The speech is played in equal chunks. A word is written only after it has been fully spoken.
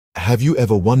Have you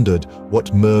ever wondered what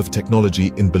MIRV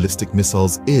technology in ballistic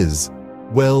missiles is?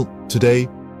 Well, today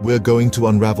we're going to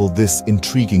unravel this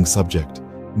intriguing subject.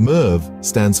 MIRV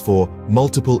stands for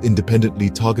Multiple Independently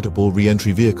Targetable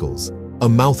Reentry Vehicles. A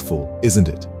mouthful, isn't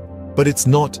it? But it's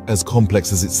not as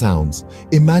complex as it sounds.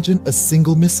 Imagine a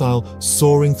single missile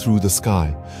soaring through the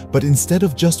sky, but instead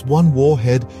of just one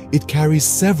warhead, it carries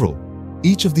several.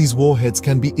 Each of these warheads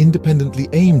can be independently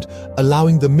aimed,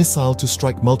 allowing the missile to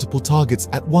strike multiple targets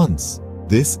at once.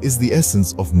 This is the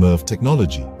essence of MIRV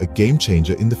technology, a game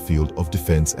changer in the field of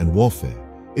defense and warfare.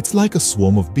 It's like a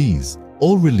swarm of bees,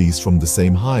 all released from the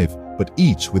same hive, but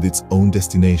each with its own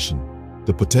destination.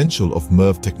 The potential of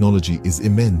MIRV technology is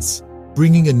immense,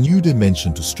 bringing a new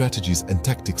dimension to strategies and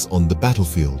tactics on the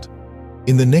battlefield.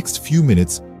 In the next few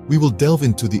minutes, we will delve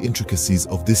into the intricacies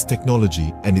of this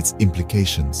technology and its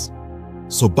implications.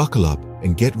 So buckle up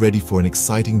and get ready for an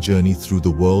exciting journey through the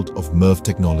world of MIRV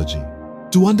technology.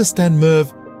 To understand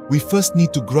MIRV, we first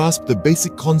need to grasp the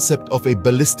basic concept of a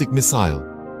ballistic missile.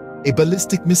 A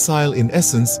ballistic missile, in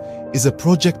essence, is a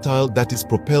projectile that is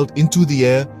propelled into the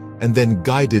air and then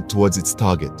guided towards its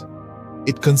target.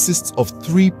 It consists of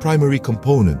three primary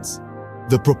components: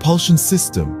 the propulsion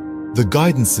system, the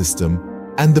guidance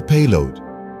system, and the payload.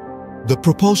 The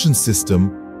propulsion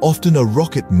system, often a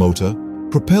rocket motor,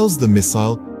 propels the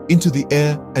missile into the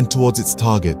air and towards its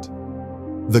target.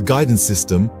 The guidance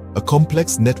system, a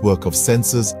complex network of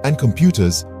sensors and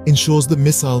computers, ensures the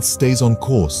missile stays on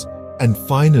course. And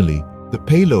finally, the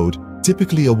payload,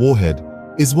 typically a warhead,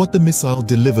 is what the missile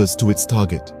delivers to its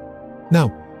target. Now,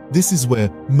 this is where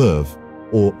MIRV,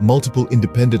 or Multiple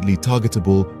Independently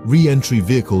Targetable Re-entry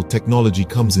Vehicle technology,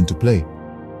 comes into play.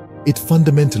 It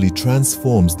fundamentally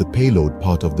transforms the payload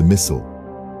part of the missile.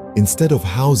 Instead of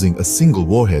housing a single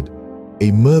warhead, a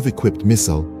MIRV-equipped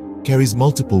missile carries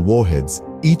multiple warheads,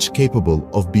 each capable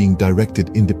of being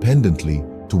directed independently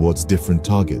towards different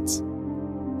targets.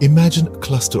 Imagine a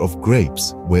cluster of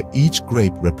grapes where each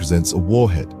grape represents a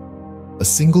warhead. A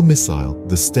single missile,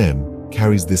 the stem,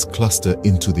 carries this cluster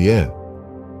into the air.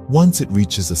 Once it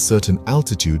reaches a certain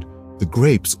altitude, the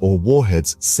grapes or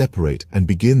warheads separate and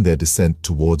begin their descent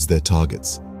towards their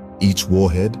targets. Each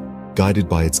warhead, guided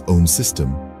by its own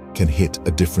system, can hit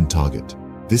a different target.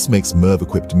 This makes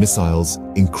MIRV-equipped missiles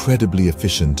incredibly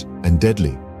efficient and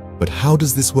deadly. But how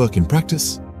does this work in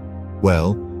practice?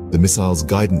 Well, the missile's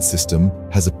guidance system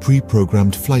has a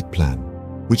pre-programmed flight plan,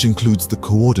 which includes the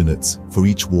coordinates for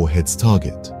each warhead's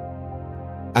target.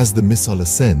 As the missile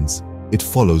ascends, it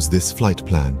follows this flight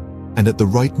plan, and at the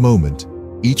right moment,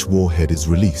 each warhead is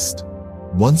released.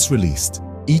 Once released,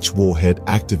 each warhead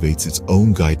activates its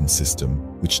own guidance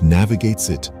system, which navigates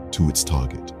it to its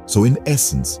target. So in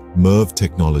essence, MIRV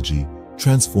technology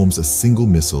transforms a single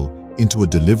missile into a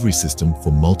delivery system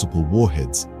for multiple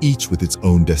warheads, each with its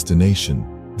own destination.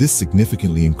 This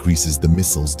significantly increases the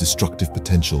missile's destructive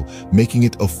potential, making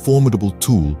it a formidable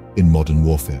tool in modern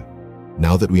warfare.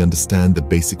 Now that we understand the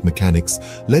basic mechanics,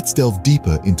 let's delve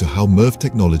deeper into how MIRV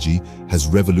technology has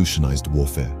revolutionized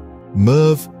warfare.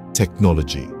 MIRV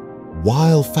technology,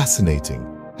 while fascinating,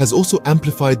 has also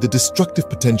amplified the destructive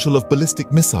potential of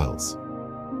ballistic missiles.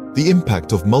 The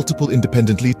impact of Multiple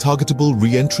Independently Targetable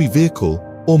Re-entry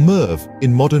Vehicle, or MIRV,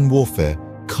 in modern warfare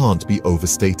can't be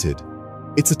overstated.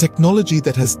 It's a technology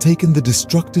that has taken the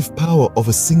destructive power of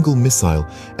a single missile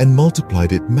and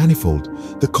multiplied it manifold.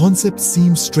 The concept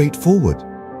seems straightforward.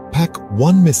 Pack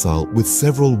one missile with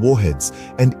several warheads,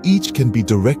 and each can be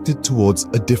directed towards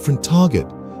a different target,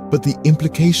 but the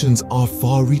implications are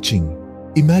far-reaching.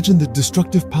 Imagine the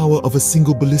destructive power of a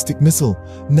single ballistic missile.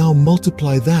 Now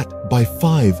multiply that by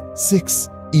 5, 6,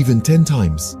 even 10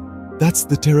 times. That's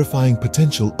the terrifying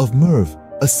potential of MIRV.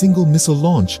 A single missile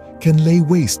launch can lay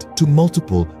waste to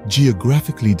multiple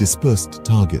geographically dispersed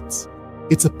targets.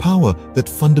 It's a power that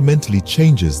fundamentally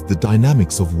changes the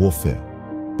dynamics of warfare.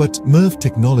 But MIRV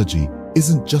technology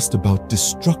isn't just about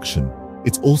destruction,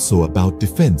 it's also about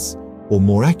defense, or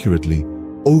more accurately,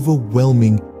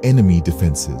 overwhelming enemy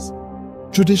defenses.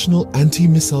 Traditional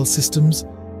anti-missile systems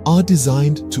are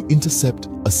designed to intercept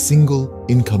a single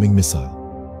incoming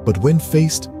missile. But when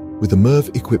faced with a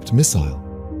MIRV-equipped missile,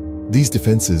 these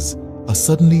defenses are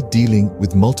suddenly dealing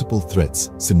with multiple threats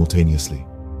simultaneously.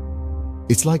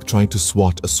 It's like trying to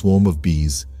swat a swarm of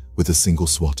bees with a single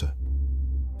swatter.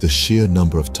 The sheer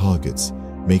number of targets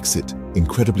makes it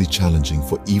incredibly challenging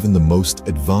for even the most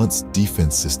advanced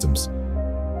defense systems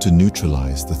to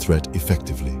neutralize the threat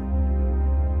effectively.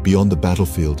 Beyond the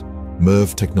battlefield,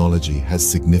 MIRV technology has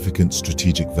significant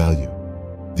strategic value.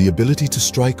 The ability to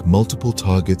strike multiple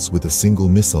targets with a single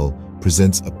missile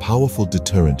presents a powerful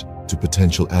deterrent to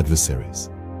potential adversaries.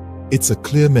 It's a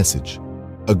clear message.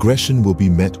 aggression will be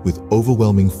met with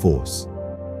overwhelming force.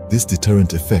 This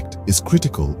deterrent effect is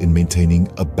critical in maintaining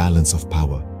a balance of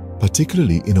power,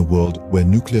 particularly in a world where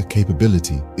nuclear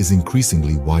capability is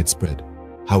increasingly widespread.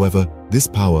 However, this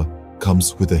power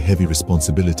comes with a heavy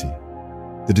responsibility.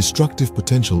 The destructive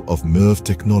potential of MIRV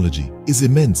technology is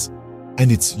immense,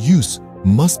 and its use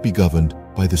must be governed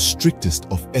by the strictest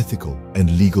of ethical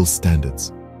and legal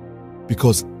standards.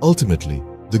 Because ultimately,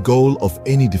 the goal of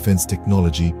any defense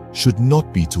technology should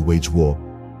not be to wage war,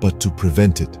 but to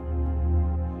prevent it.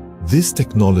 This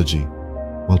technology,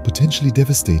 while potentially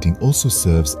devastating, also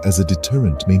serves as a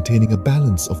deterrent, maintaining a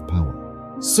balance of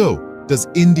power. So, does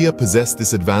India possess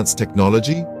this advanced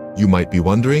technology? You might be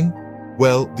wondering.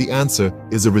 Well, the answer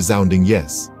is a resounding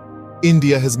yes.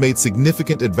 India has made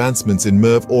significant advancements in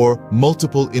MIRV, or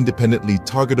multiple independently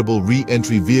targetable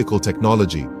re-entry vehicle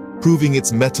technology, proving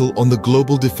its mettle on the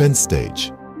global defense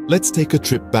stage. Let's take a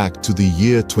trip back to the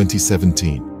year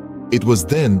 2017. It was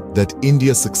then that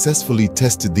India successfully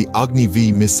tested the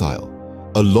Agni-5 missile,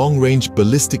 a long-range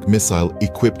ballistic missile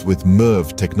equipped with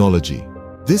MIRV technology.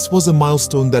 This was a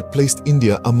milestone that placed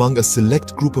India among a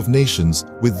select group of nations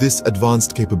with this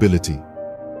advanced capability.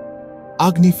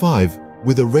 Agni-5,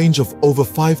 with a range of over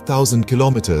 5,000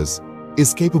 kilometers,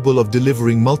 is capable of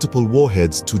delivering multiple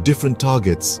warheads to different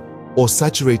targets or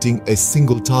saturating a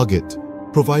single target,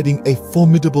 providing a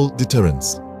formidable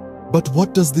deterrence. But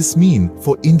what does this mean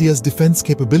for India's defense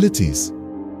capabilities?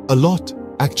 A lot,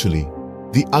 actually.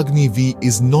 The Agni-5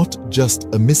 is not just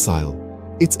a missile.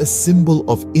 It's a symbol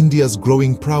of India's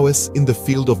growing prowess in the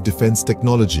field of defense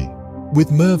technology. With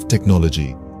MIRV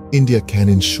technology, India can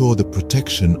ensure the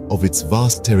protection of its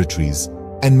vast territories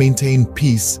and maintain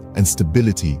peace and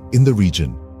stability in the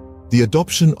region. The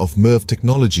adoption of MIRV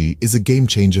technology is a game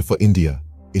changer for India.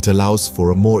 It allows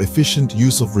for a more efficient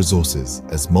use of resources,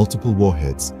 as multiple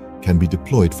warheads can be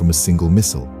deployed from a single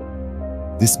missile.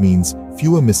 This means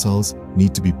fewer missiles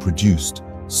need to be produced,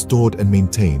 stored and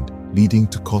maintained, leading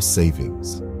to cost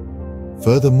savings.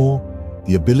 Furthermore,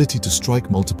 the ability to strike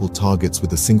multiple targets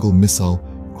with a single missile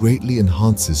greatly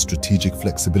enhances strategic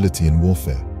flexibility in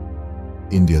warfare.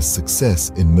 India's success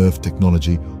in MIRV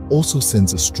technology also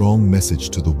sends a strong message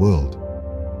to the world.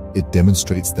 It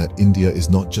demonstrates that India is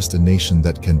not just a nation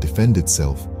that can defend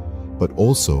itself, but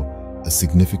also a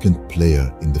significant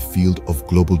player in the field of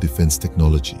global defense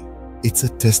technology. It's a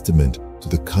testament to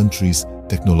the country's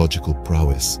technological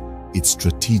prowess, its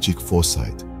strategic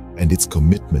foresight, and its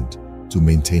commitment to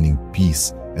maintaining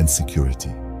peace and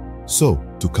security. So,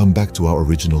 to come back to our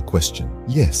original question,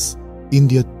 yes,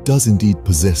 India does indeed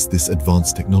possess this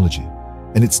advanced technology.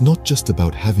 And it's not just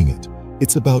about having it,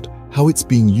 it's about how it's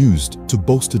being used to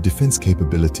bolster defense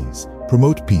capabilities,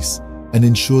 promote peace, and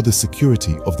ensure the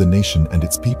security of the nation and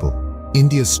its people.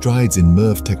 India's strides in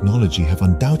MIRV technology have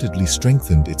undoubtedly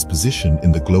strengthened its position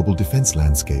in the global defense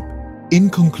landscape. In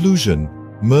conclusion,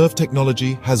 MIRV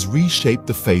technology has reshaped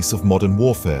the face of modern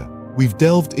warfare. We've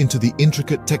delved into the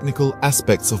intricate technical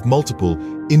aspects of multiple,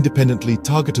 independently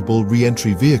targetable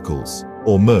re-entry vehicles,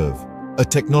 or MIRV, a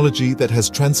technology that has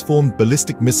transformed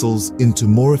ballistic missiles into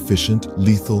more efficient,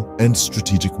 lethal, and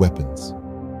strategic weapons.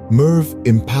 MIRV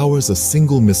empowers a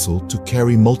single missile to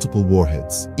carry multiple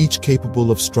warheads, each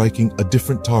capable of striking a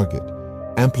different target,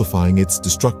 amplifying its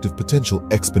destructive potential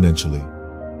exponentially.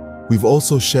 We've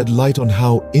also shed light on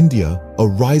how India, a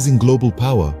rising global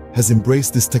power, has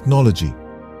embraced this technology.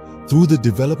 Through the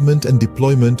development and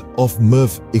deployment of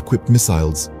MIRV-equipped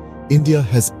missiles, India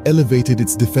has elevated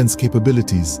its defense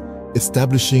capabilities,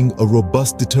 establishing a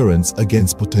robust deterrence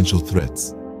against potential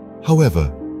threats.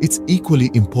 However, it's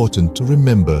equally important to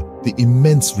remember the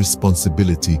immense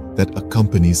responsibility that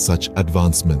accompanies such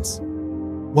advancements.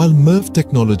 While MIRV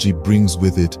technology brings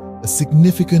with it a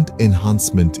significant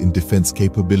enhancement in defense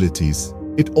capabilities,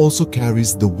 it also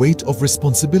carries the weight of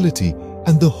responsibility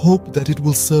and the hope that it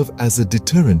will serve as a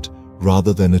deterrent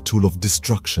rather than a tool of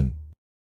destruction.